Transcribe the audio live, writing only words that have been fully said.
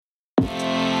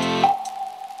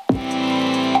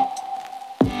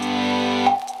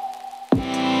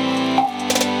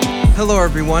Hello,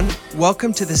 everyone.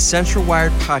 Welcome to the Central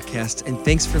Wired podcast, and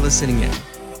thanks for listening in.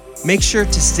 Make sure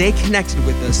to stay connected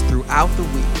with us throughout the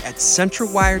week at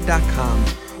centralwired.com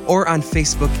or on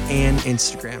Facebook and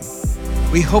Instagram.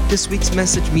 We hope this week's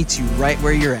message meets you right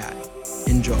where you're at.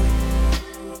 Enjoy.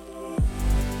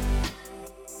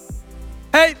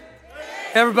 Hey,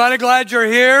 everybody, glad you're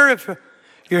here. If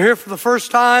you're here for the first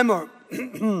time or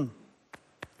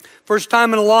first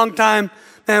time in a long time,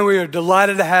 man, we are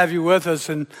delighted to have you with us.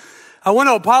 And I want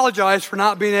to apologize for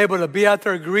not being able to be out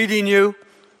there greeting you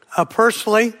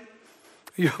personally.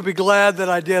 You'll be glad that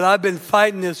I did. I've been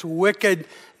fighting this wicked,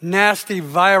 nasty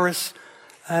virus,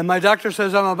 and my doctor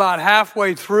says I'm about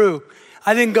halfway through.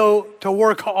 I didn't go to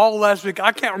work all last week.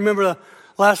 I can't remember the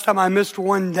last time I missed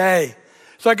one day.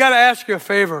 So I got to ask you a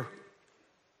favor.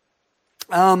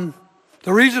 The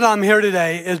reason I'm here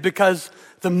today is because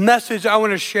the message I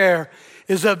want to share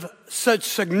is of such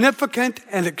significant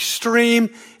and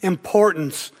extreme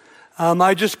importance.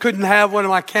 I just couldn't have one of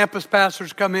my campus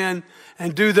pastors come in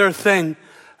and do their thing.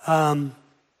 But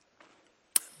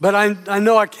I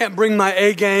know I can't bring my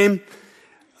A game.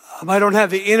 I don't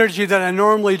have the energy that I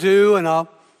normally do. And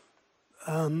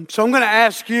so I'm going to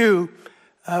ask you,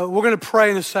 we're going to pray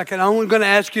in a second. I'm going to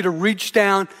ask you to reach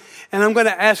down, and I'm going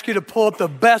to ask you to pull up the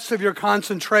best of your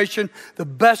concentration, the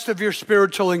best of your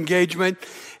spiritual engagement.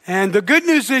 And the good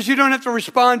news is you don't have to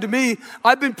respond to me.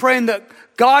 I've been praying that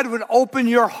God would open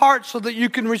your heart so that you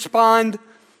can respond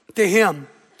to Him.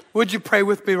 Would you pray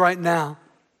with me right now?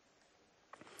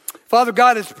 Father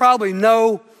God, it's probably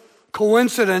no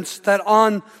coincidence that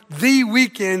on the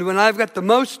weekend when I've got the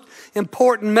most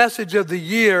important message of the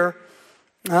year,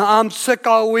 I'm sick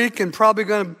all week and probably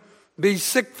going to be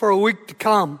sick for a week to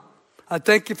come. I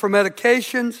thank you for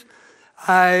medications.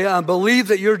 I believe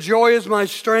that your joy is my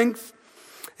strength.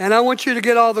 And I want you to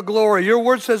get all the glory. Your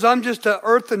word says I'm just an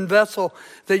earthen vessel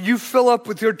that you fill up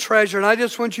with your treasure. And I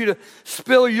just want you to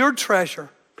spill your treasure.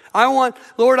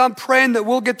 Lord, I'm praying that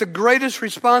we'll get the greatest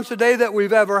response today that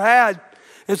we've ever had.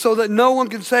 And so that no one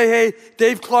can say, hey,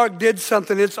 Dave Clark did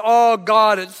something. It's all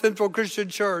God at Central Christian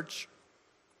Church.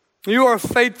 You are a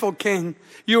faithful King.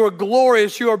 You are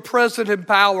glorious. You are present in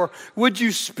power. Would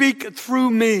you speak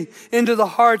through me into the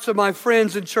hearts of my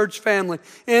friends and church family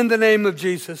in the name of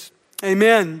Jesus?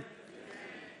 Amen.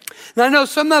 Now, I know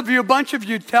some of you, a bunch of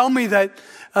you tell me that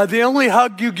the only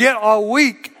hug you get all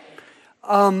week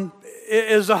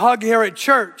is a hug here at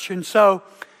church. And so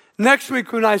next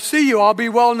week when I see you, I'll be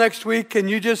well next week, and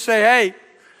you just say, hey,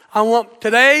 I want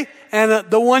today and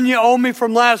the one you owe me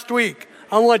from last week.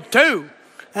 I want two,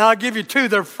 and I'll give you two.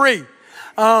 They're free.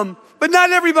 But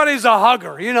not everybody's a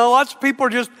hugger. You know, lots of people are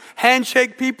just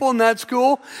handshake people, and that's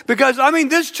cool. Because,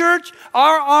 this church,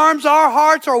 our arms, our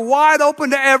hearts are wide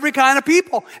open to every kind of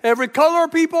people. Every color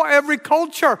of people, every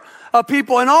culture of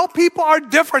people. And all people are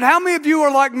different. How many of you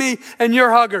are like me and you're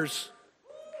huggers?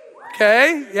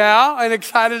 Okay, yeah, and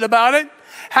excited about it.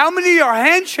 How many are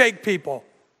handshake people?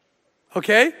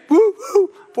 Okay, woo, woo,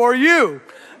 for you.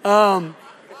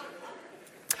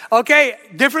 Okay,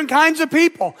 different kinds of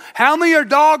people. How many are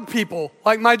dog people,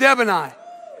 like my Deb and I?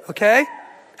 Okay?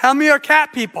 How many are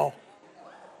cat people?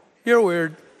 You're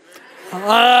weird.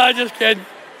 Just kidding.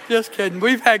 Just kidding.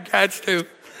 We've had cats too.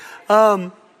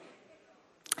 How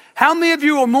many of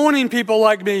you are morning people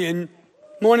like me? And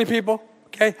morning people?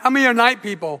 Okay. How many are night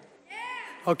people?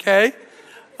 Okay.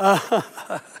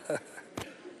 I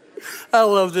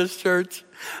love this church.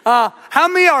 How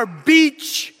many are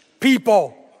beach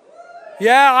people?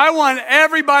 Yeah, I want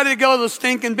everybody to go to the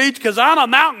stinking beach because I'm a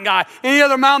mountain guy. Any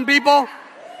other mountain people?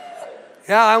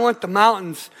 Yeah, I want the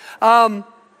mountains. How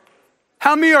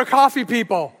many are coffee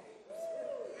people?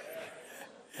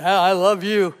 Yeah, I love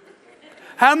you.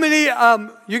 How many,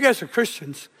 you guys are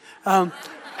Christians.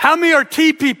 How many are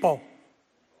tea people?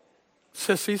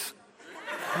 Sissies.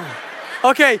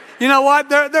 Okay, you know what?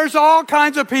 There's all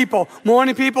kinds of people.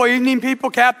 Morning people, evening people,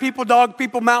 cat people, dog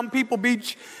people, mountain people,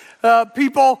 beach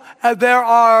people. There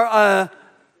are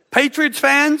Patriots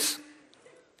fans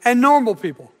and normal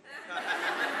people.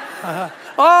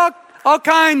 All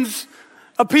kinds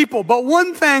of people. But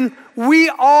one thing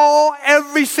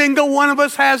every single one of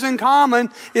us has in common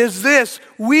is this.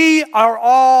 We are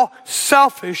all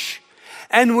selfish,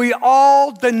 and we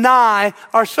all deny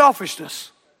our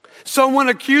selfishness. Someone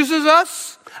accuses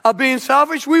us of being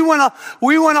selfish. We want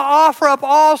to offer up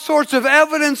all sorts of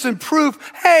evidence and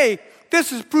proof. Hey,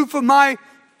 this is proof of my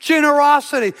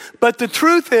generosity. But the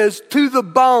truth is, to the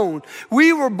bone,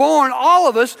 we were born, all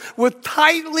of us, with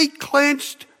tightly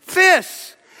clenched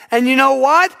fists. And you know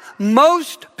what?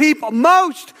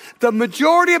 The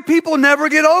majority of people never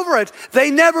get over it.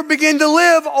 They never begin to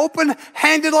live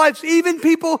open-handed lives. Even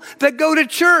people that go to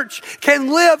church can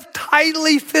live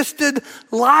tightly fisted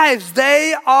lives.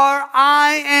 They are,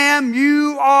 I am,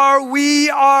 you are, we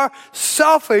are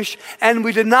selfish, and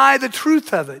we deny the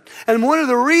truth of it. And one of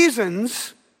the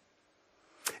reasons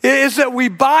is that we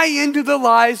buy into the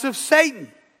lies of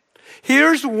Satan.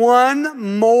 Here's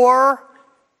one more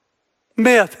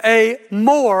myth, and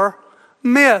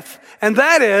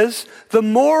that is, the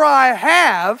more I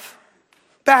have,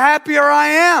 the happier I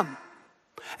am.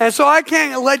 And so I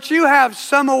can't let you have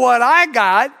some of what I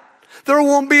got. There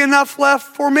won't be enough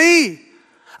left for me.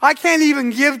 I can't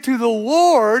even give to the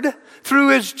Lord through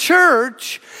His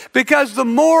church, because the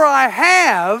more I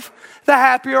have, the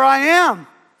happier I am.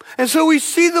 And so we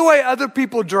see the way other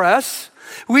people dress.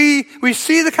 We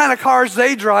see the kind of cars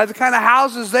they drive, the kind of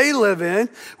houses they live in.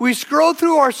 We scroll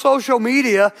through our social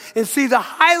media and see the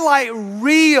highlight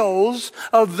reels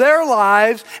of their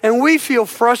lives, and we feel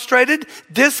frustrated,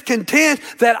 discontent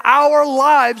that our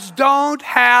lives don't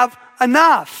have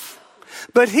enough.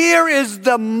 But here is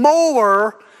the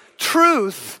more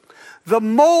truth. The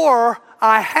more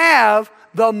I have,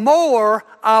 the more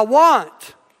I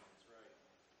want.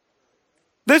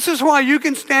 This is why you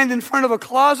can stand in front of a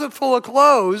closet full of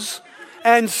clothes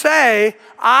and say,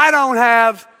 I don't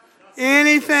have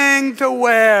anything to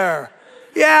wear.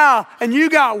 Yeah, and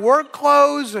you got work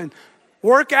clothes and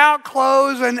workout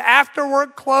clothes and after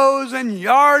work clothes and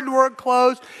yard work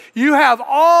clothes. You have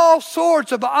all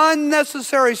sorts of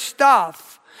unnecessary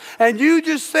stuff. And you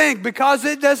just think, because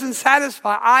it doesn't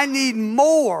satisfy, I need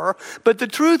more. But the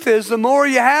truth is, the more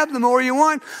you have, the more you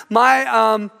want.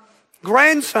 My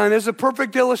grandson is a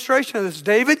perfect illustration of this.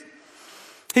 David,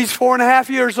 he's 4.5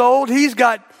 years old. He's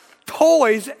got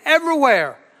toys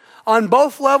everywhere on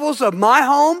both levels of my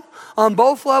home, on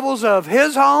both levels of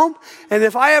his home. And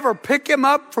if I ever pick him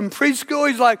up from preschool,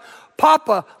 he's like,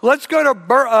 Papa, let's go to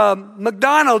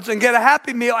McDonald's and get a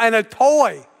Happy Meal and a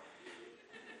toy.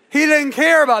 He didn't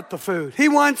care about the food. He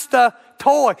wants the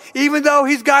toy. Even though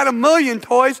he's got 1 million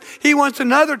toys, he wants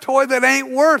another toy that ain't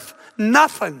worth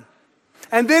nothing.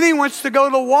 And then he wants to go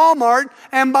to Walmart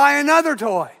and buy another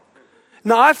toy.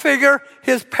 Now, I figure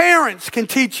his parents can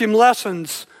teach him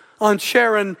lessons on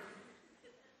sharing.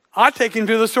 I take him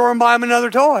to the store and buy him another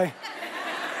toy.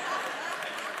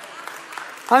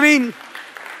 I mean,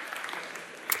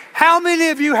 how many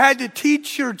of you had to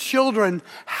teach your children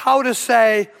how to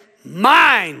say,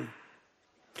 mine?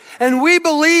 And we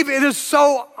believe it is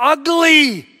so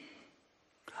ugly.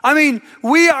 I mean,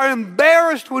 we are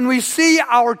embarrassed when we see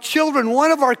our children, one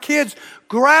of our kids,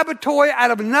 grab a toy out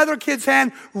of another kid's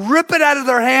hand, rip it out of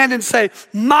their hand and say,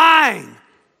 mine.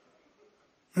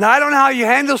 Now, I don't know how you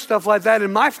handle stuff like that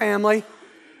in my family.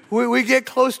 We get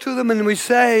close to them and we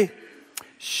say,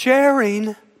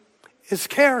 sharing is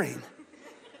caring.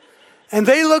 And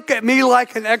they look at me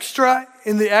like an extra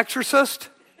in The Exorcist.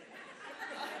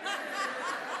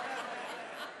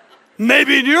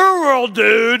 Maybe in your world,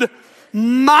 dude.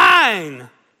 Mine.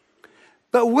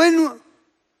 But when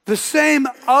the same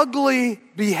ugly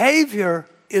behavior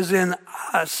is in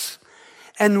us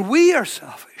and we are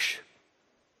selfish,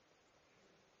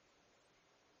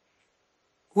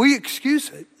 we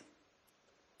excuse it.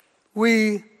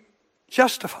 We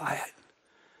justify it.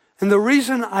 And the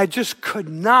reason I just could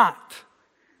not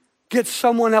get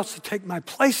someone else to take my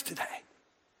place today,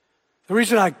 the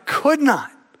reason I could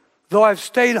not, though I've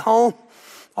stayed home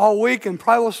all week and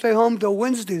probably will stay home till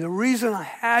Wednesday, the reason I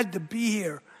had to be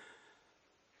here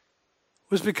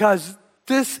was because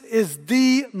this is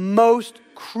the most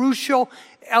crucial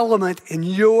element in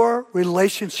your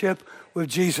relationship with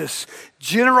Jesus.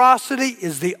 Generosity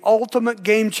is the ultimate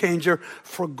game changer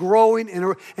for growing.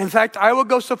 In fact, I will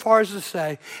go so far as to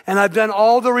say, and I've done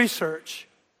all the research,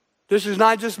 this is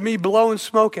not just me blowing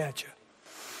smoke at you.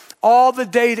 All the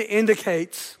data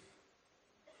indicates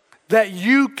that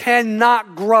you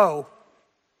cannot grow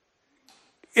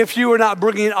if you are not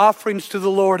bringing offerings to the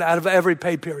Lord out of every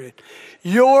pay period.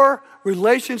 Your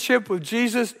relationship with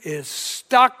Jesus is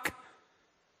stuck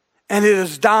and it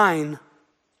is dying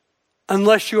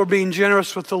unless you are being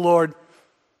generous with the Lord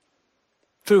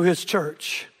through His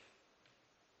church.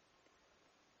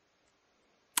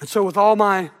 And so with all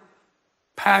my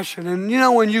passion, and you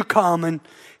know, when you come and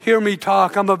hear me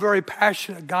talk, I'm a very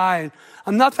passionate guy, and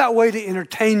I'm not that way to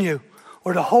entertain you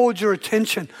or to hold your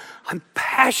attention. I'm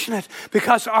passionate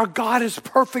because our God is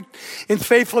perfect in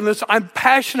faithfulness. I'm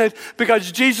passionate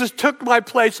because Jesus took my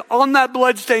place on that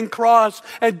bloodstained cross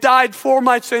and died for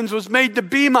my sins, was made to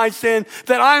be my sin,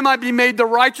 that I might be made the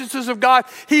righteousness of God.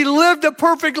 He lived a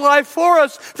perfect life for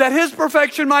us, that his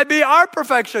perfection might be our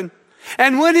perfection.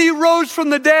 And when he rose from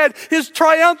the dead, his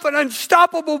triumphant,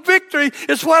 unstoppable victory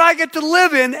is what I get to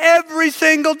live in every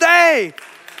single day.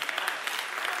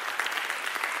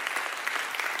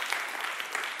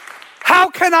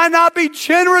 How can I not be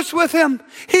generous with him?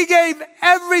 He gave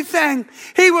everything.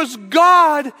 He was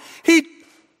God. He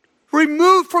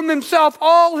removed from himself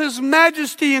all his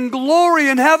majesty and glory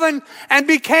in heaven and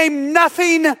became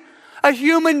nothing, a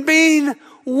human being,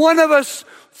 one of us,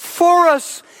 for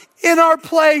us, in our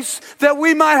place, that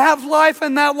we might have life,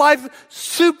 and that life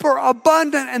super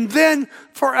abundant and then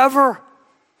forever.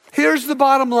 Here's the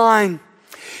bottom line.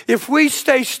 If we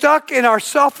stay stuck in our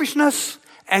selfishness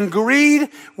and greed,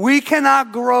 we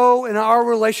cannot grow in our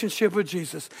relationship with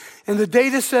Jesus. And the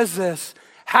data says this: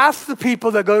 half the people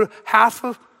that go to half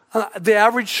of the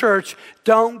average church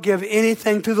don't give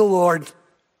anything to the Lord.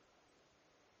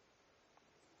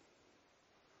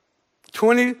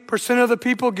 20% of the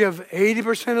people give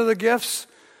 80% of the gifts.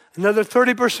 Another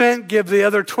 30% give the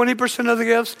other 20% of the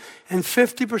gifts. And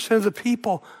 50% of the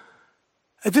people.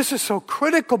 This is so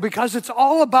critical because it's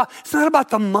not about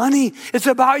the money. It's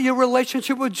about your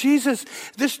relationship with Jesus.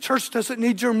 This church doesn't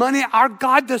need your money. Our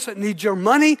God doesn't need your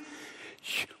money.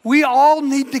 We all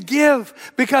need to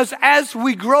give, because as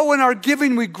we grow in our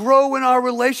giving, we grow in our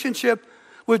relationship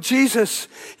with Jesus.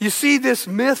 You see this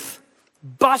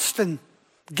myth-busting,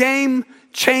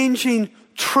 game-changing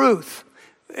truth.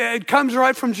 It comes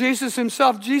right from Jesus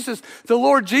himself. The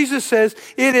Lord Jesus says,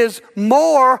 it is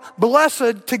more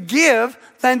blessed to give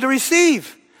than to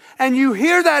receive. And you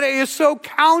hear that, it is so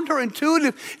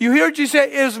counterintuitive. You hear Jesus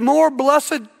say, it is more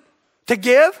blessed to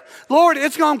give? Lord,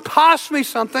 it's going to cost me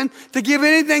something to give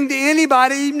anything to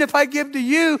anybody, even if I give to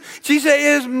you. Jesus said,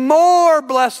 it is more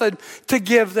blessed to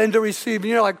give than to receive. And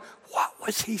you're like, what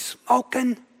was he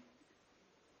smoking?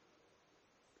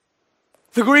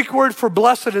 The Greek word for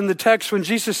blessed in the text, when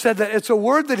Jesus said that, it's a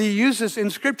word that he uses in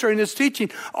Scripture in his teaching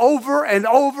over and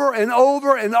over and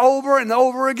over and over and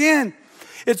over again.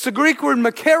 It's the Greek word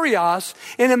makarios,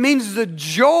 and it means the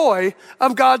joy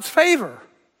of God's favor.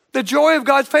 The joy of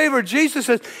God's favor. Jesus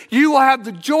says, you will have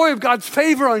the joy of God's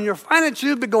favor on your finances.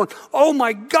 You'll be going, oh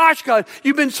my gosh, God,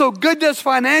 you've been so good to us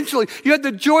financially. You had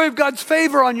the joy of God's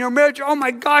favor on your marriage. Oh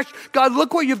my gosh, God,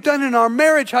 look what you've done in our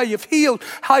marriage, how you've healed,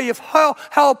 how you've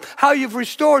helped, how you've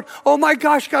restored. Oh my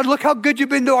gosh, God, look how good you've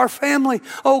been to our family.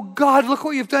 Oh God, look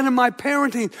what you've done in my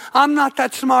parenting. I'm not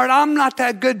that smart. I'm not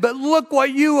that good, but look what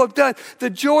you have done. The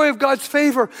joy of God's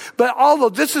favor. But although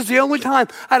this is the only time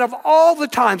out of all the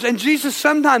times, and Jesus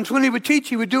sometimes when he would teach,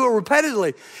 he would do it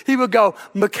repetitively. He would go,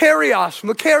 makarios,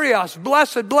 makarios,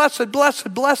 blessed, blessed,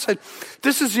 blessed, blessed.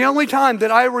 This is the only time that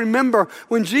I remember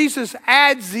when Jesus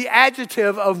adds the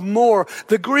adjective of more.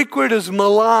 The Greek word is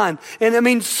malan, and it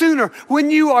means sooner.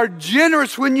 When you are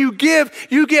generous, when you give,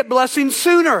 you get blessing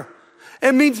sooner.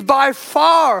 It means by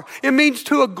far. It means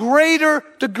to a greater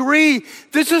degree.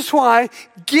 This is why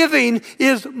giving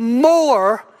is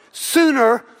more,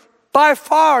 sooner, by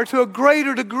far, to a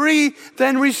greater degree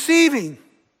than receiving.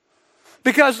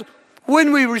 Because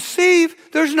when we receive,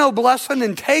 there's no blessing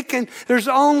and taking. There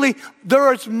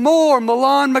is more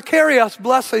malan, makarios,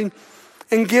 blessing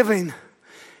and giving.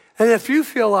 And if you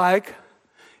feel like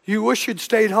you wish you'd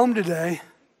stayed home today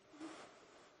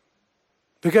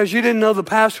because you didn't know the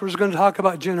pastor was going to talk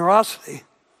about generosity,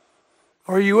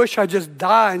 or you wish I'd just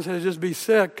die instead of just be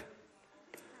sick,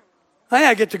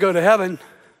 I get to go to heaven.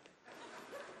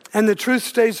 And the truth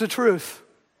stays the truth.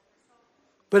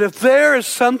 But if there is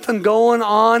something going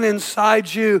on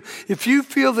inside you, if you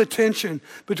feel the tension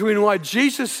between what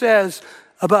Jesus says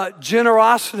about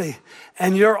generosity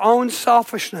and your own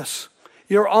selfishness,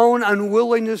 your own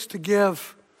unwillingness to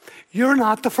give, you're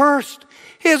not the first.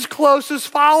 His closest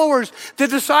followers, the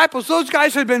disciples, those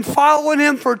guys had been following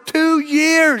him for 2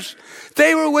 years.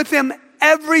 They were with him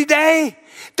every day.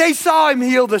 They saw him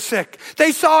heal the sick.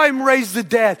 They saw him raise the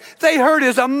dead. They heard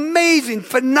his amazing,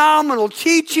 phenomenal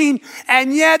teaching,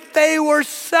 and yet they were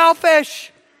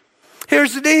selfish.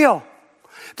 Here's the deal.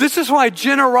 This is why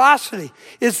generosity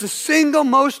is the single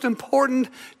most important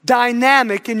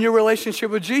dynamic in your relationship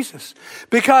with Jesus.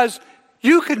 Because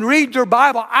you can read your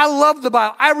Bible. I love the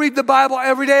Bible. I read the Bible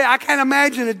every day. I can't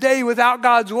imagine a day without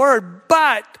God's word.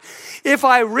 But if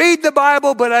I read the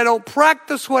Bible, but I don't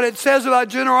practice what it says about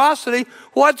generosity,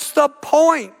 what's the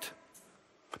point?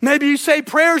 Maybe you say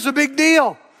prayer's a big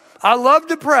deal. I love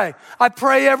to pray. I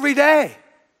pray every day.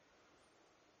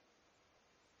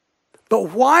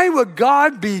 But why would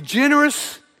God be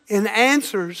generous in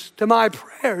answers to my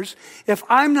prayers if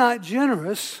I'm not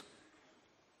generous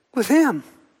with Him?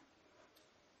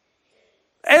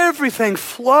 Everything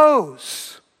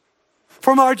flows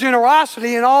from our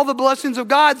generosity, and all the blessings of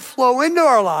God flow into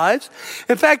our lives.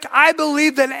 In fact, I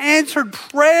believe that answered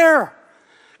prayer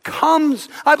comes.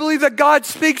 I believe that God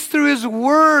speaks through His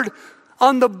Word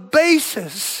on the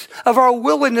basis of our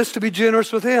willingness to be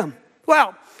generous with Him.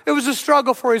 Well, it was a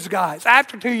struggle for His guys.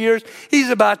 After 2 years, He's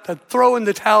about to throw in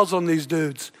the towels on these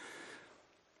dudes.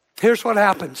 Here's what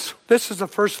happens. This is the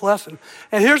first lesson.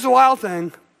 And here's the wild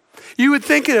thing. You would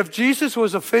think that if Jesus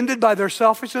was offended by their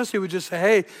selfishness, He would just say,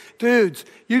 hey, dudes,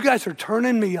 you guys are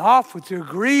turning me off with your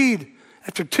greed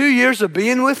after 2 years of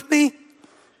being with me.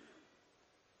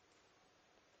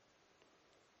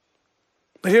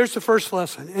 But here's the first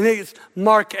lesson. And it's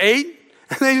Mark 8.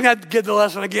 And then you're going to have to get the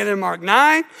lesson again in Mark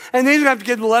 9. And then you're going to have to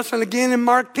get the lesson again in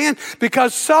Mark 10.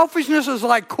 Because selfishness is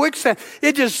like quicksand.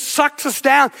 It just sucks us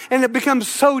down. And it becomes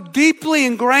so deeply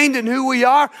ingrained in who we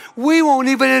are, we won't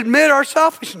even admit our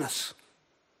selfishness.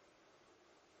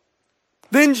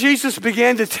 Then Jesus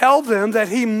began to tell them that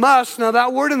He must, now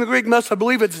that word in the Greek must, I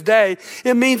believe it's day.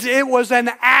 It means it was an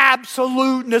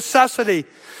absolute necessity.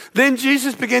 Then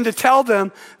Jesus began to tell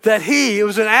them that it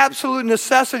was an absolute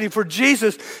necessity for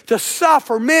Jesus to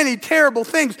suffer many terrible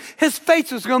things. His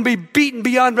face was going to be beaten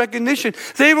beyond recognition.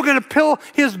 They were going to pull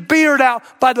His beard out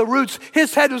by the roots.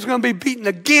 His head was going to be beaten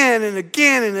again and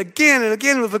again and again and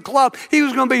again with a club. He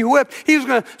was going to be whipped. He was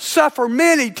going to suffer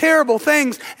many terrible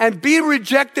things and be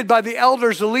rejected by the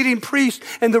elders, the leading priests,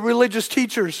 and the religious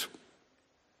teachers.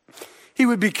 He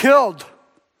would be killed.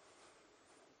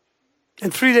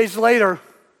 And 3 days later,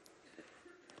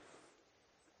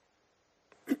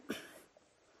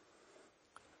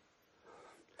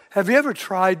 have you ever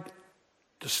tried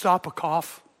to stop a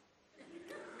cough?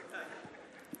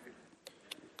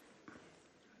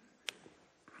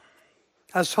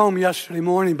 I was home yesterday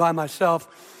morning by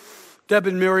myself. Deb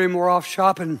and Miriam were off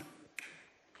shopping.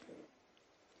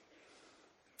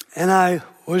 And I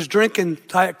was drinking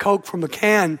Diet Coke from a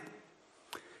can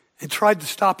and tried to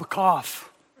stop a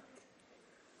cough.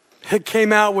 It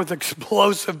came out with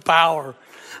explosive power.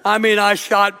 I mean, I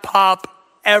shot pop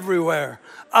everywhere.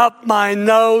 Up my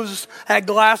nose, had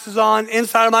glasses on,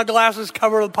 inside of my glasses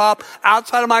covered with pop,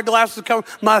 outside of my glasses covered,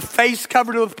 my face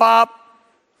covered with pop.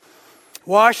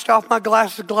 Washed off my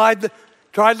glasses, dried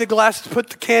the glasses,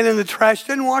 put the can in the trash,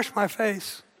 didn't wash my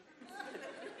face.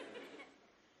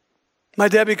 My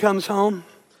Debbie comes home,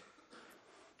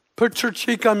 puts her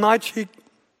cheek on my cheek,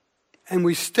 and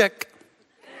we stick.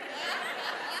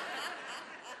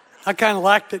 I kind of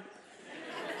liked it.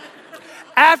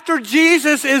 After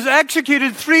Jesus is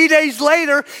executed 3 days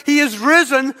later, He is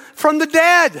risen from the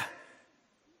dead.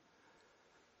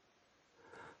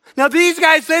 Now these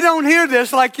guys, they don't hear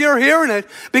this like you're hearing it,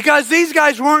 because these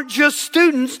guys weren't just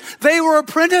students, they were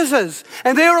apprentices.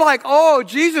 And they were like, oh,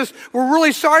 Jesus, we're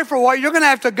really sorry for what you're going to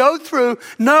have to go through.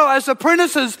 No, as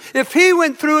apprentices, if He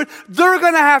went through it, they're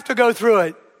going to have to go through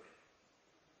it.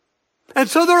 And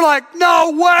so they're like,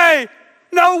 no way,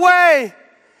 no way.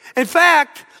 In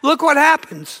fact, look what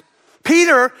happens.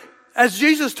 Peter, as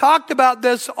Jesus talked about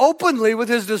this openly with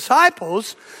His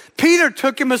disciples, Peter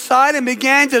took him aside and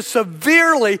began to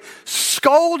severely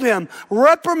scold him,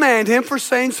 reprimand him for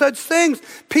saying such things.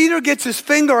 Peter gets his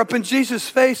finger up in Jesus'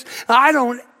 face. I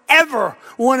don't ever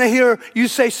want to hear you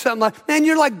say something like, man,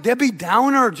 you're like Debbie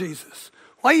Downer, Jesus.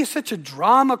 Why are you such a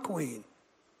drama queen?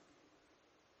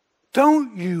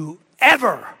 Don't you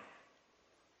ever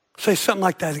say something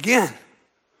like that again.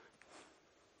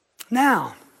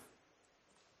 Now,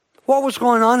 what was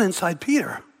going on inside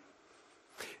Peter?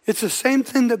 It's the same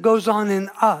thing that goes on in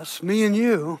us, me and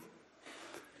you,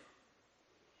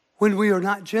 when we are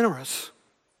not generous.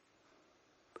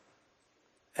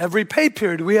 Every pay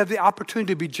period, we have the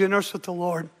opportunity to be generous with the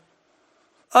Lord.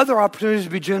 Other opportunities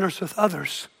to be generous with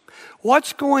others.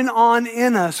 What's going on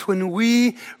in us when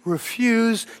we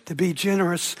refuse to be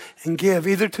generous and give,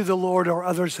 either to the Lord or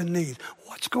others in need?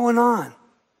 What's going on?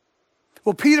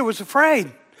 Well, Peter was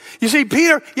afraid. You see,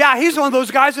 Peter, he's one of those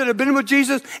guys that have been with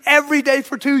Jesus every day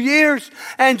for 2 years.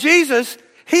 And Jesus,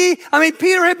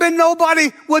 Peter had been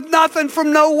nobody with nothing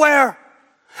from nowhere.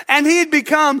 And he had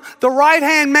become the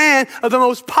right-hand man of the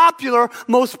most popular,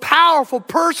 most powerful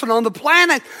person on the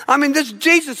planet. This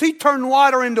Jesus, he turned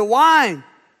water into wine.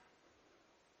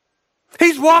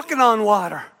 He's walking on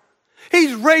water.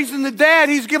 He's raising the dead.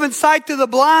 He's giving sight to the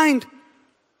blind.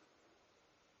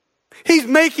 He's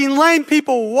making lame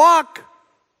people walk.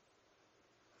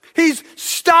 He's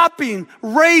stopping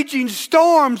raging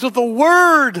storms with the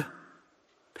word.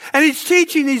 And he's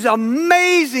teaching these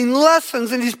amazing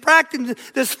lessons, and he's practicing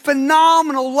this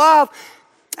phenomenal love.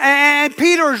 And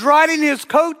Peter is riding his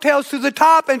coattails to the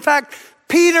top. In fact,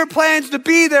 Peter plans to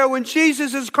be there when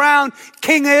Jesus is crowned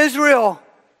King of Israel.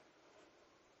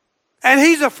 And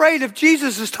he's afraid if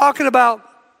Jesus is talking about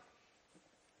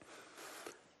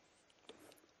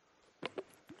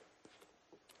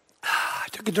I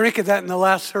took a drink of that in the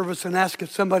last service and asked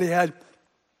if somebody had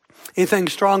anything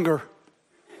stronger.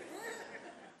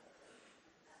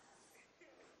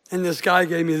 And this guy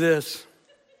gave me this.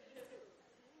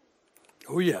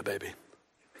 Oh yeah, baby.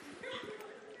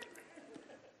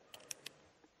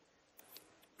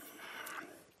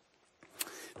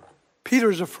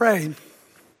 Peter's afraid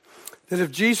that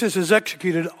if Jesus is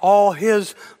executed, all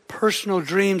his personal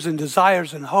dreams and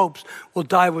desires and hopes will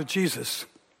die with Jesus.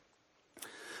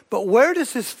 But where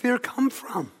does this fear come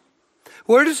from?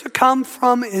 Where does it come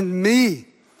from in me?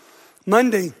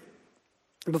 Monday,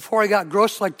 before I got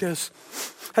gross like this,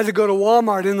 I had to go to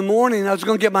Walmart in the morning. I was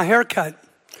going to get my hair cut.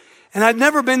 And I'd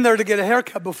never been there to get a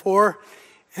haircut before.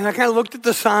 And I kind of looked at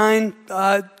the sign.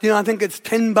 I think it's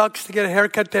 $10 to get a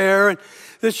haircut there. And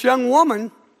this young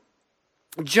woman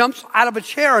jumps out of a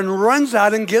chair and runs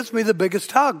out and gives me the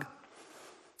biggest hug.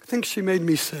 I think she made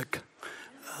me sick.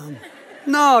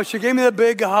 No, she gave me the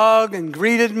big hug and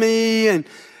greeted me. And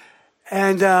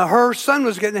her son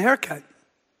was getting a haircut.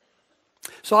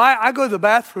 So I go to the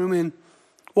bathroom in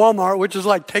Walmart, which is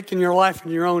like taking your life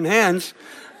in your own hands.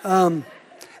 And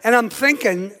I'm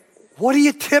thinking, what do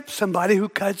you tip somebody who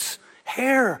cuts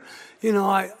hair?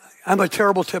 I'm a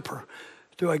terrible tipper.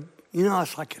 It's like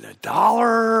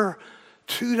 $1,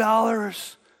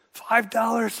 $2,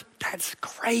 $5. That's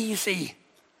crazy.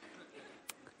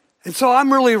 And so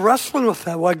I'm really wrestling with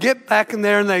that. Well, I get back in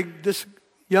there and this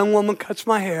young woman cuts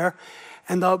my hair,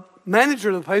 and the manager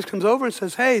of the place comes over and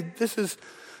says, hey, this is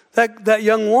that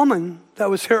young woman that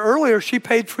was here earlier. She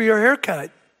paid for your haircut.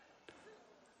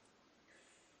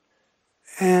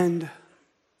 And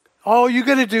all you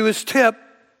got to do is tip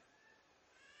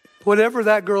whatever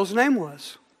that girl's name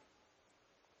was.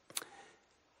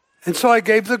 And so I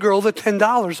gave the girl the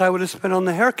 $10 I would have spent on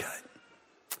the haircut.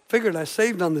 Figured I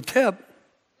saved on the tip.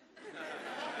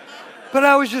 But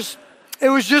it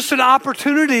was just an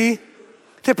opportunity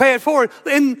to pay it forward.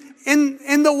 In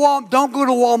the don't go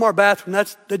to Walmart bathroom.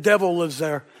 That's the devil lives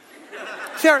there.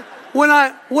 Sarah, when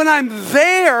I'm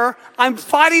there, I'm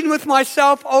fighting with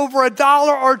myself over $1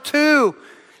 or $2.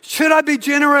 Should I be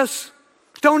generous?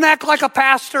 Don't act like a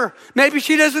pastor. Maybe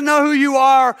she doesn't know who you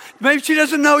are. Maybe she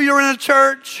doesn't know you're in a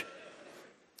church.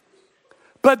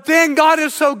 But then God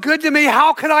is so good to me.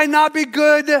 How could I not be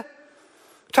good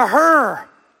to her?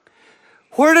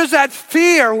 Where was that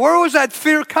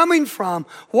fear coming from?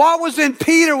 What was in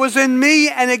Peter was in me,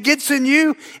 and it gets in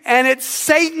you, and it's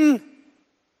Satan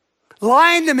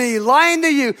lying to me, lying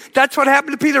to you. That's what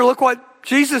happened to Peter. Look what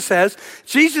Jesus says.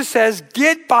 Jesus says,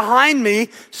 get behind me,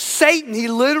 Satan. He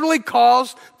literally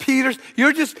calls Peter,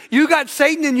 you got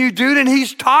Satan in you, dude, and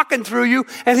he's talking through you,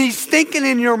 and he's thinking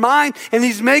in your mind, and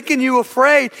he's making you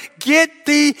afraid. Get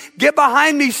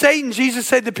behind me, Satan, Jesus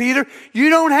said to Peter. You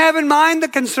don't have in mind the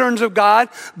concerns of God,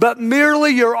 but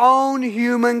merely your own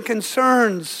human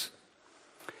concerns.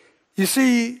 You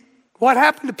see, what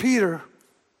happened to Peter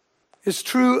is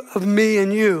true of me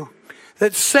and you.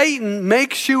 That Satan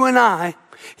makes you and I,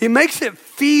 he makes it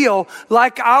feel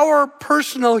like our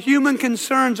personal human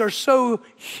concerns are so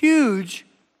huge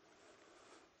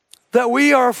that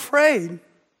we are afraid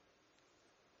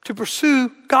to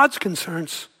pursue God's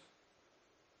concerns,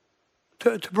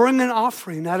 to bring an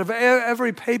offering out of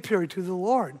every pay period to the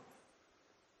Lord.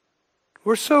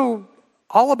 We're so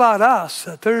all about us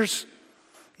that there's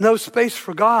no space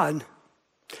for God.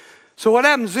 So what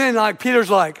happens then, like Peter's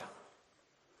like,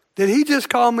 did he just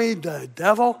call me the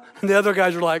devil? And the other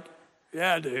guys are like,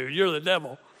 yeah, dude, you're the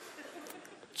devil.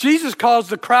 Jesus calls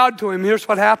the crowd to him. Here's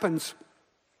what happens.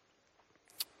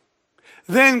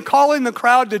 Then calling the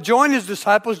crowd to join his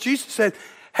disciples, Jesus said,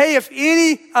 hey, if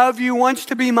any of you wants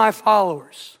to be my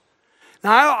followers.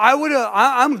 Now,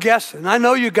 I'm guessing, I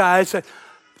know you guys, that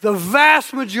the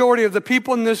vast majority of the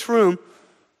people in this room,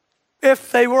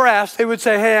 if they were asked, they would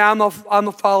say, hey, I'm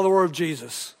a follower of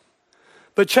Jesus.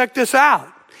 But check this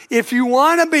out. If you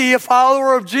want to be a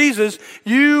follower of Jesus,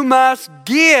 you must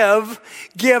give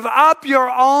up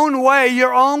your own way,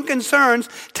 your own concerns,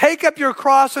 take up your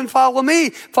cross and follow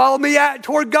me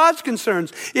toward God's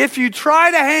concerns. If you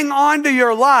try to hang on to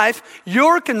your life,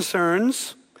 your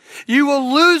concerns, you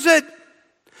will lose it.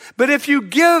 But if you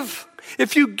give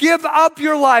If you give up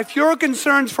your life, your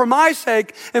concerns for my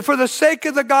sake and for the sake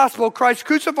of the gospel, Christ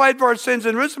crucified for our sins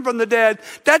and risen from the dead,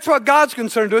 that's what God's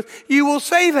concerned with, you will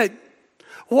save it.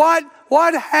 What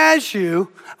has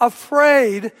you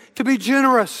afraid to be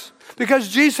generous? Because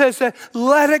Jesus said,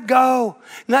 let it go.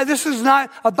 Now, this is not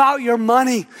about your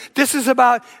money. This is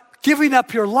about giving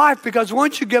up your life, because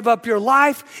once you give up your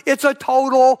life, it's a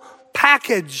total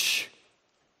package.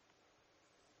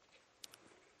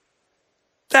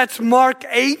 That's Mark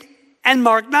 8 and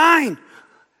Mark 9.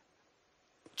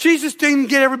 Jesus didn't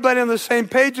get everybody on the same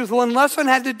page with one lesson,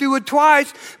 had to do it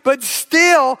twice, but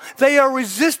still they are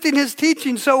resisting his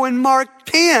teaching. So in Mark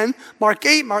 10, Mark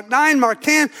 8, Mark 9, Mark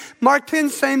 10,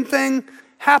 same thing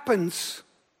happens.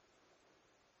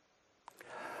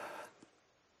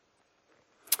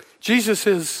 Jesus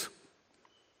is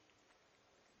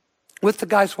with the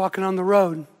guys walking on the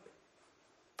road.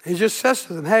 He just says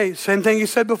to them, hey, same thing he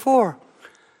said before.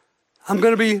 I'm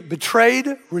going to be betrayed,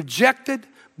 rejected,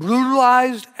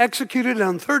 brutalized, executed, and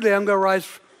on the third day I'm going to rise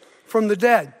from the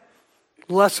dead.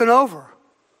 Lesson over.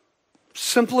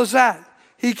 Simple as that.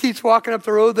 He keeps walking up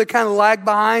the road. They kind of lag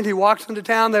behind. He walks into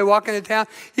town. They walk into town.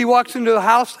 He walks into a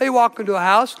house. They walk into a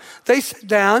house. They sit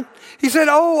down. He said,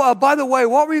 by the way,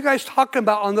 what were you guys talking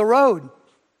about on the road?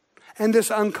 And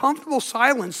this uncomfortable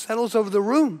silence settles over the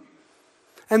room.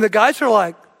 And the guys are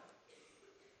like,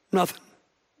 nothing.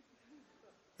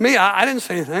 Me, I didn't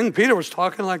say anything. Peter was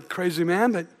talking like a crazy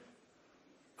man, but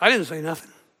I didn't say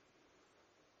nothing.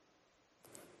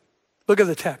 Look at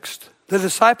the text. The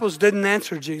disciples didn't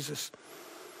answer Jesus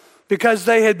because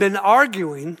they had been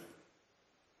arguing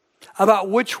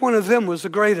about which one of them was the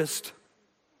greatest,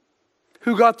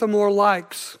 who got the more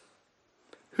likes,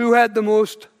 who had the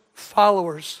most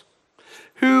followers,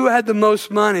 who had the most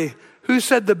money, who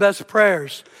said the best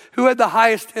prayers, who had the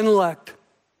highest intellect,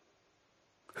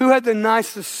 who had the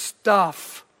nicest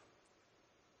stuff.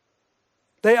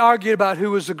 They argued about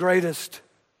who was the greatest.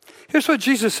 Here's what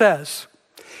Jesus says.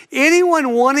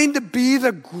 Anyone wanting to be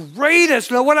the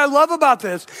greatest. Now, what I love about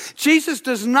this, Jesus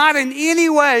does not in any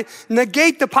way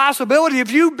negate the possibility of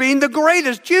you being the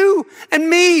greatest. You and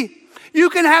me. You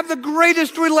can have the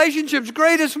greatest relationships,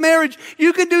 greatest marriage.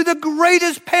 You can do the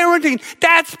greatest parenting.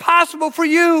 That's possible for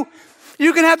you.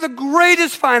 You can have the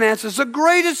greatest finances, the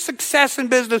greatest success in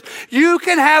business. You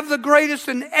can have the greatest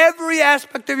in every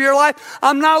aspect of your life.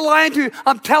 I'm not lying to you.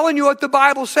 I'm telling you what the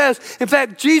Bible says. In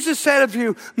fact, Jesus said of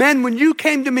you, man, when you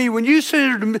came to me, when you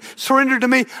surrendered to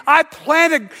me, I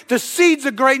planted the seeds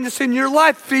of greatness in your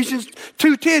life. Ephesians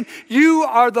 2:10. You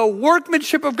are the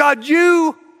workmanship of God.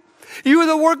 You are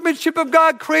the workmanship of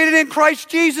God created in Christ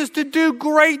Jesus to do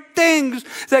great things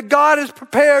that God has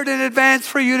prepared in advance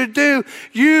for you to do.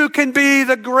 You can be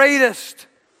the greatest.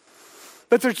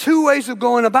 But there are two ways of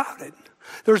going about it.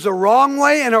 There's a wrong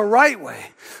way and a right way.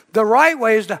 The right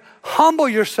way is to humble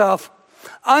yourself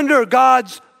under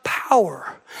God's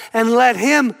power and let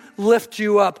Him lift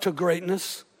you up to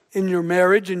greatness in your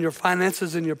marriage, in your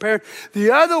finances, in your parents.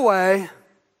 The other way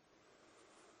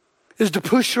is to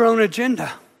push your own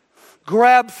agenda.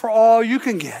 Grab for all you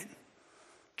can get.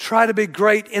 Try to be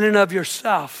great in and of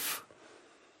yourself.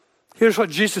 Here's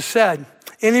what Jesus said.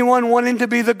 Anyone wanting to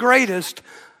be the greatest,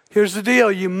 here's the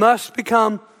deal. You must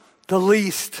become the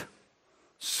least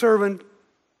servant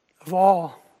of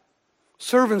all.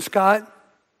 Servants got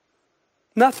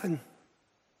nothing.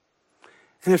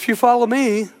 And if you follow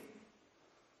me,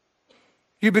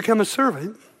 you become a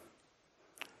servant,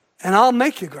 and I'll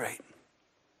make you great.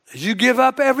 As you give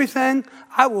up everything,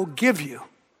 I will give you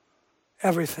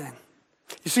everything.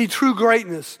 You see, true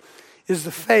greatness is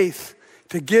the faith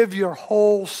to give your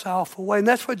whole self away. And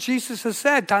that's what Jesus has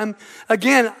said time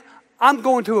again. I'm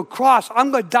going to a cross.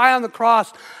 I'm going to die on the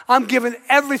cross. I'm giving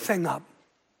everything up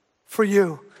for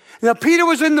you. Now, Peter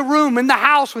was in the room, in the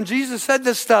house when Jesus said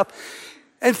this stuff.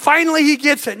 And finally he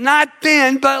gets it. Not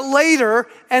then, but later.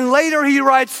 And later he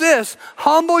writes this.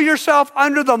 Humble yourself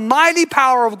under the mighty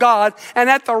power of God. And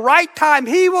at the right time,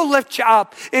 He will lift you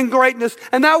up in greatness.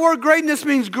 And that word greatness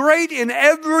means great in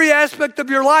every aspect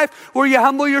of your life where you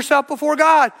humble yourself before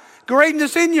God.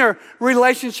 Greatness in your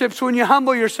relationships when you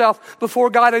humble yourself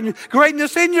before God. And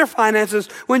greatness in your finances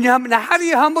when you humble. Now, how do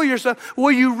you humble yourself?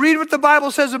 Well, you read what the Bible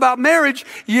says about marriage.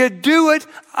 You do it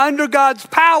under God's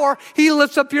power. He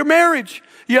lifts up your marriage.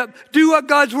 You do what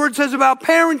God's word says about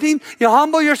parenting. You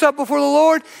humble yourself before the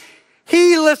Lord.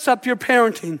 He lifts up your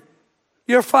parenting,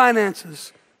 your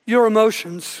finances, your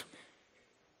emotions.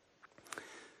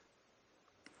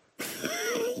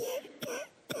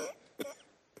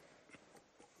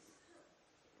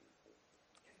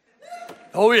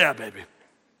 Oh, yeah, baby.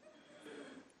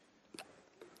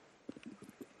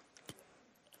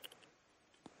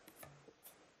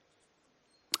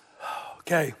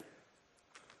 Okay.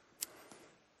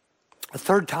 A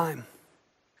third time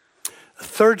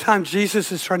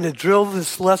Jesus is trying to drill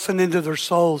this lesson into their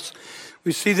souls.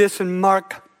 We see this in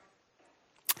Mark.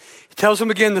 He tells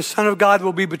them again, the Son of God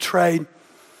will be betrayed.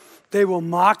 They will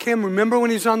mock him. Remember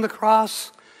when he's on the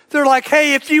cross? They're like,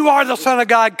 hey, if you are the Son of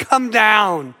God, come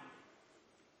down.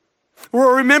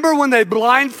 Remember when they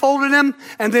blindfolded him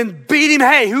and then beat him?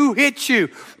 Hey, who hit you?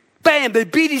 Bam, they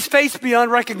beat his face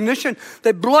beyond recognition.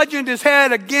 They bludgeoned his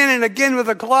head again and again with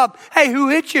a club. Hey, who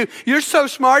hit you? You're so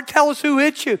smart. Tell us who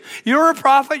hit you. You're a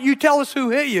prophet. You tell us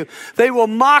who hit you. They will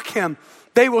mock him.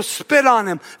 They will spit on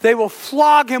him. They will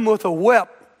flog him with a whip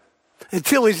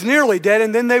until he's nearly dead,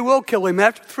 and then they will kill him.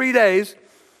 After 3 days,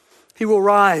 he will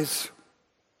rise.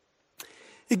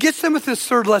 He gets them with this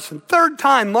third lesson. Third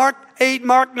time, Mark 8,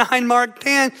 Mark 9, Mark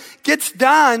 10, gets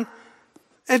done.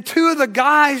 And two of the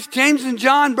guys, James and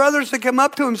John, brothers, that come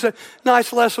up to him said,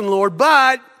 nice lesson, Lord,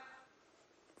 but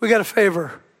we got a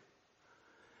favor.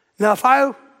 Now, if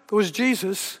I was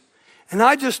Jesus and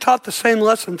I just taught the same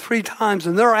lesson 3 times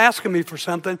and they're asking me for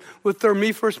something with their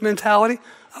me first mentality,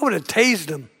 I would have tased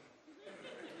them.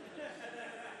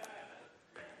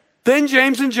 Then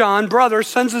James and John, brothers,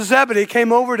 sons of Zebedee,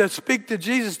 came over to speak to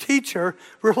Jesus' teacher.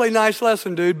 Really nice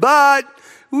lesson, dude, but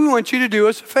we want you to do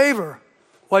us a favor.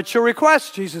 What's your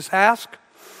request? Jesus asked.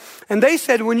 And they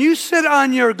said, when you sit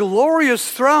on your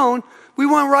glorious throne, we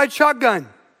want to ride shotgun.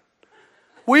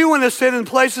 We want to sit in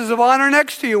places of honor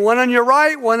next to you, one on your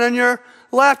right, one on your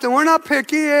left. And we're not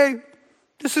picky. Hey,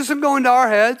 this isn't going to our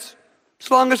heads as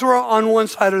long as we're on one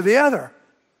side or the other.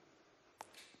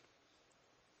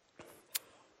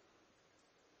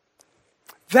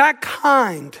 That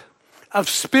kind of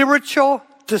spiritual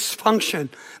dysfunction,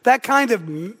 that kind of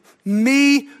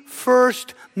me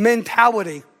first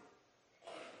mentality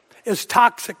is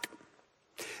toxic.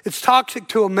 It's toxic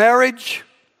to a marriage.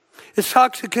 It's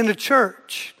toxic in the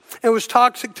church. It was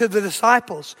toxic to the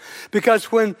disciples because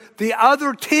when the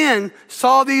other 10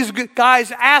 saw these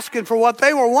guys asking for what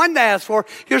they were wanting to ask for,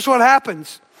 here's what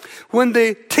happens. When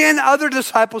the 10 other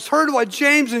disciples heard what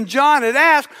James and John had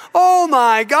asked, oh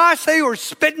my gosh, they were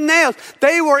spitting nails.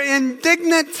 They were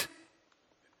indignant.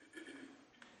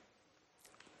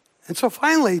 And so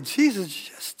finally, Jesus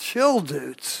just chilled,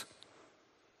 dudes.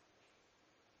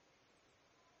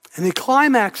 And he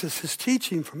climaxes his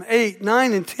teaching from 8,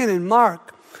 9, and 10 in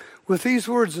Mark with these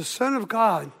words, the Son of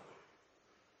God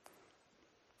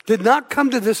did not come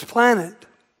to this planet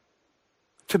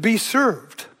to be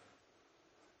served,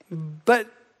 but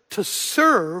to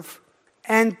serve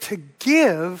and to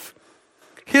give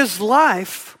his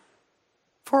life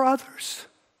for others.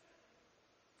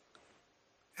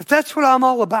 If that's what I'm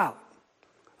all about,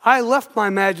 I left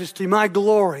my majesty, my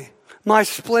glory, my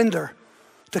splendor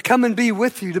to come and be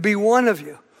with you, to be one of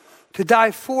you, to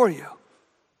die for you.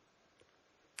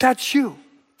 That's you.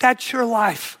 That's your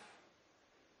life.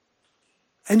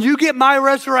 And you get my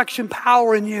resurrection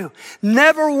power in you.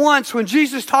 Never once when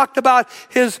Jesus talked about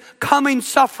his coming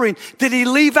suffering did he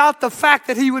leave out the fact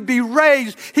that he would be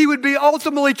raised. He would be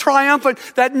ultimately triumphant,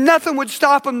 that nothing would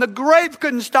stop him. The grave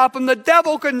couldn't stop him. The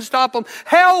devil couldn't stop him.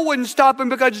 Hell wouldn't stop him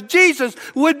because Jesus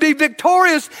would be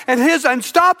victorious, and his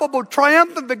unstoppable,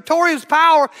 triumphant, victorious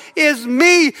power is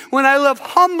me when I live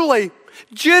humbly,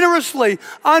 generously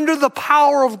under the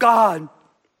power of God.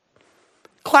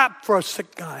 Clap for a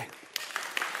sick guy.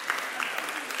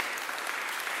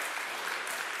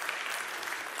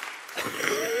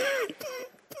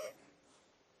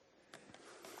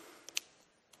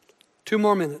 Two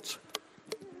more minutes.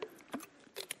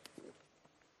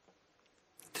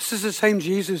 This is the same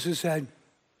Jesus who said,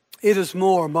 it is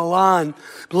more, Milan,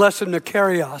 blessed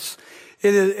Makarios.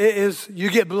 It is, you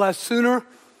get blessed sooner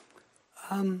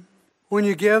when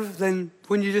you give than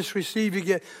when you just receive. You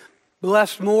get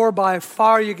blessed more. By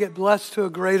far, you get blessed to a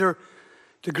greater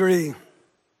degree.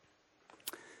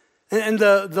 And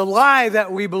the lie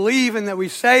that we believe and that we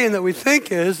say and that we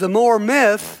think is, the more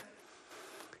myth,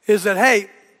 is that, hey,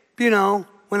 you know,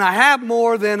 when I have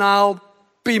more, then I'll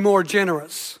be more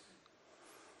generous.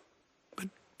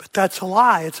 But that's a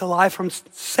lie. It's a lie from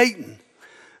Satan.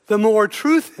 The more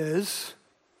truth is,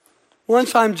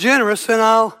 once I'm generous, then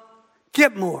I'll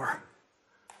get more.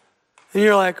 And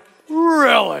you're like,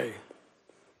 really?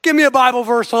 Give me a Bible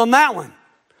verse on that one.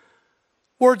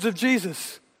 Words of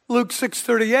Jesus, Luke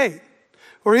 6:38,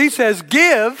 where he says,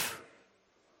 give,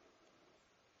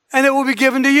 and it will be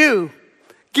given to you.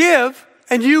 Give,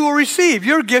 and you will receive.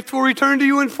 Your gift will return to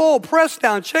you in full, pressed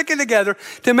down, shaken together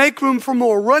to make room for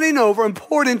more, running over and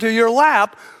poured into your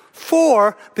lap.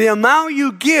 For the amount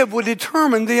you give will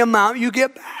determine the amount you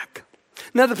get back.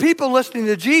 Now, the people listening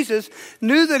to Jesus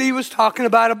knew that he was talking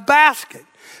about a basket.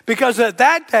 Because at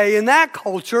that day, in that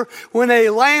culture, when a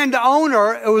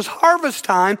landowner, it was harvest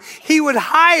time, he would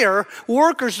hire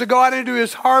workers to go out into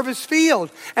his harvest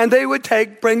field. And they would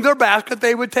bring their basket,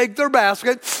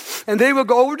 and they would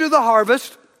go over to the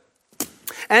harvest.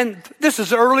 And this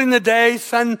is early in the day,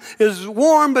 sun is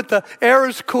warm, but the air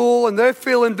is cool, and they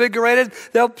feel invigorated.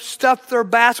 They'll stuff their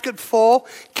basket full,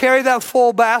 carry that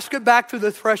full basket back to the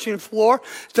threshing floor,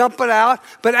 dump it out.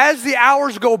 But as the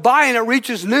hours go by and it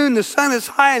reaches noon, the sun is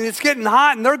high and it's getting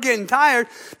hot and they're getting tired,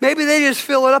 maybe they just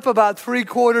fill it up about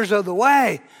 3/4 of the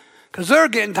way because they're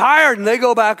getting tired, and they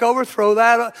go back over, throw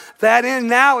that in.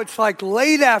 Now it's like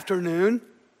late afternoon.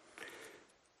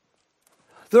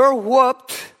 They're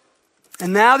whooped.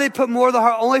 And now they put more of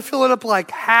the only fill it up like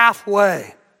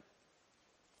halfway.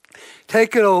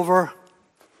 Take it over,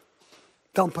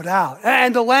 dump it out.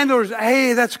 And the landlord's,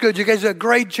 hey, that's good. You guys did a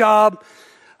great job.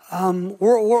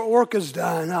 Work is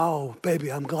done. Oh,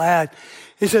 baby, I'm glad.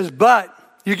 He says, but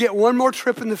you get one more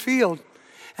trip in the field.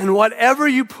 And whatever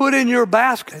you put in your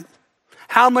basket,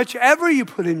 how much ever you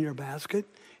put in your basket,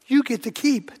 you get to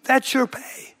keep. That's your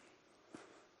pay.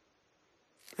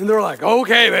 And they're like,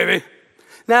 okay, baby.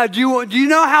 Now, do you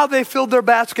know how they filled their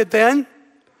basket then?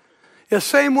 The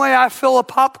same way I fill a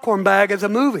popcorn bag at the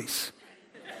movies.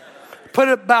 Put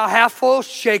it about half full,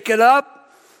 shake it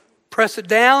up, press it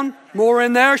down, more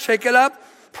in there, shake it up,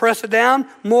 press it down,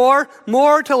 more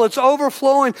till it's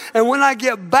overflowing. And when I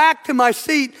get back to my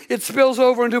seat, it spills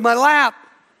over into my lap.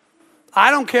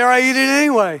 I don't care, I eat it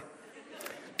anyway.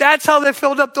 That's how they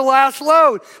filled up the last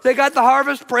load. They got the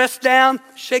harvest, pressed down,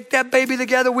 shake that baby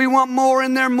together. We want more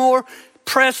in there, more.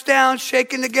 Pressed down,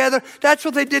 shaken together. That's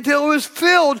what they did till it was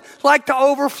filled like to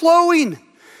overflowing.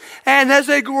 And as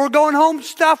they were going home,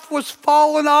 stuff was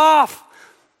falling off.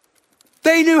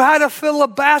 They knew how to fill a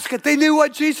basket. They knew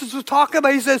what Jesus was talking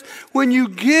about. He says, when you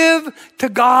give to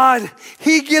God,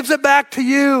 He gives it back to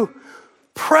you.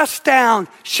 Pressed down,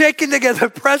 shaken together,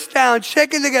 pressed down,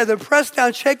 shaken together, pressed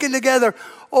down, shaken together,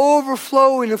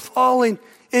 overflowing and falling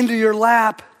into your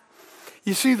lap.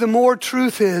 You see, the more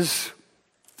truth is,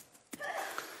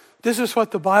 this is what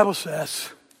the Bible says,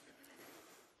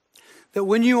 that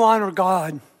when you honor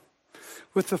God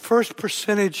with the first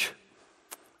percentage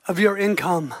of your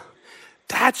income,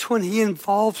 that's when He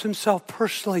involves Himself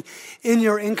personally in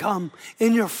your income,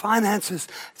 in your finances.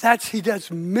 He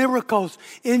does miracles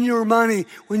in your money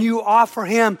when you offer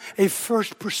Him a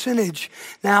first percentage.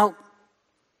 Now,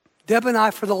 Deb and I,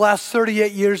 for the last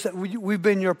 38 years that we've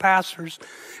been your pastors,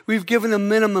 we've given a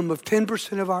minimum of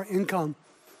 10% of our income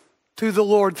to the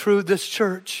Lord through this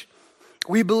church.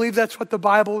 We believe that's what the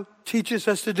Bible teaches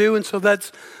us to do, and so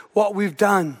that's what we've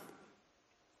done.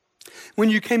 When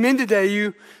you came in today,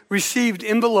 you received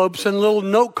envelopes and little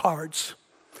note cards.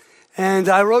 And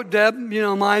I wrote Deb,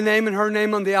 my name and her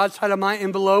name on the outside of my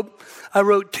envelope. I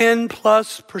wrote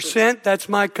 10+%. That's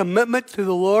my commitment to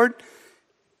the Lord.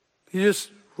 You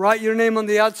just write your name on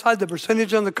the outside, the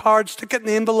percentage on the card, stick it in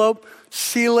the envelope,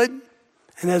 seal it.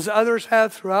 And as others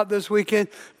have throughout this weekend,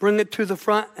 bring it to the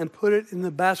front and put it in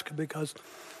the basket, because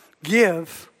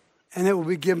give and it will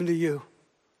be given to you.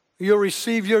 You'll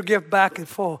receive your gift back in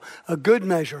full, a good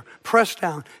measure, pressed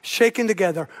down, shaken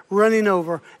together, running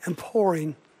over, and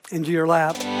pouring into your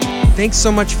lap. Thanks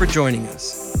so much for joining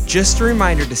us. Just a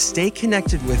reminder to stay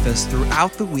connected with us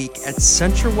throughout the week at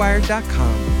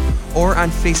centralwired.com or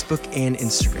on Facebook and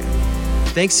Instagram.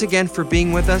 Thanks again for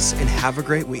being with us, and have a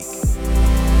great week.